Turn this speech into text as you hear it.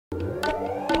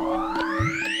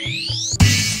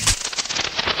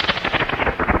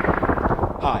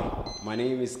My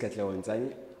name is Katla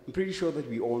Wanzani. I'm pretty sure that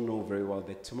we all know very well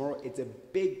that tomorrow it's a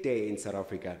big day in South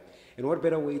Africa. And what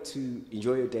better way to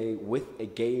enjoy your day with a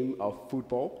game of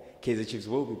football? Kaizer Chiefs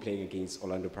will be playing against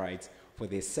Orlando Pirates for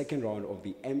their second round of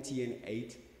the MTN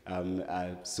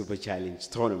 8 Super Challenge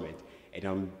tournament. And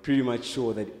I'm pretty much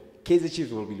sure that Kaizer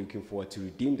Chiefs will be looking forward to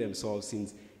redeem themselves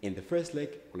since in the first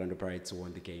leg, Orlando Pirates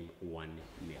won the game 1-0.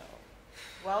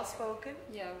 Well spoken.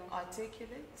 Yeah.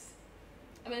 Articulate.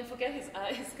 I mean, forget his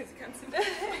eyes because you can't see them.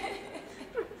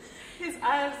 His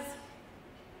eyes.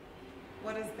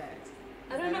 What is that?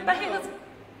 I don't know, but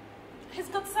he's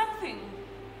got something.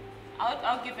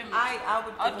 I'll give him.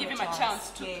 I'll give him a chance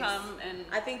to come and.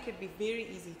 I think it'd be very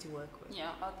easy to work with.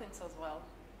 Yeah, I think so as well.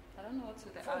 I don't know what's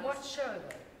with the For eyes. what show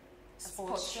though?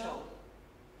 Sports show.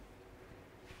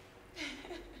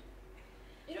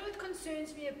 You know what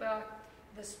concerns me about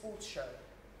the sports show?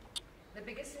 The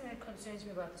biggest thing that concerns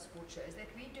me about the sports show is that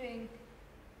we're doing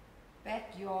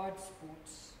backyard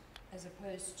sports as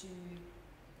opposed to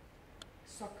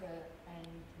soccer and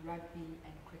rugby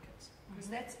and cricket. Because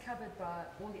that's covered by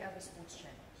all the other sports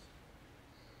channels.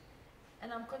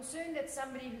 And I'm concerned that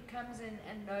somebody who comes in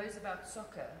and knows about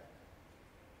soccer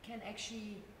can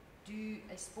actually do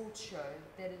a sports show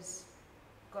that has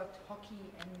got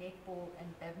hockey and netball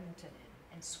and badminton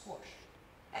in, and squash.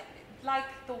 Like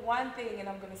the one thing, and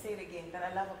I'm going to say it again, that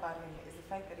I love about him is the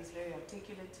fact that he's very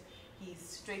articulate, he's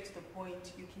straight to the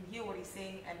point, you can hear what he's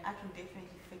saying, and I can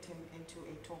definitely fit him into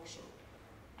a talk show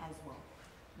as well.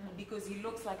 Because he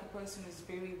looks like a person who's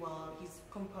very well, he's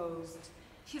composed.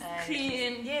 He's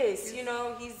clean. Yes, you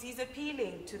know, he's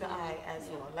appealing to the eye as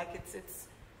well. Like it's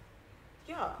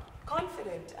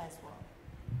confident as well.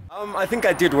 I think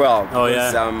I did well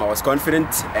because I was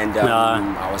confident and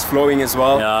I was flowing as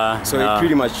well. So it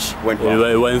pretty much went well.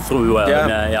 It went through well.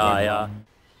 Yeah.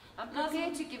 I'm not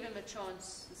going to give him a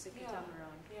chance the second time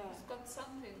around. He's got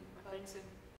something about him.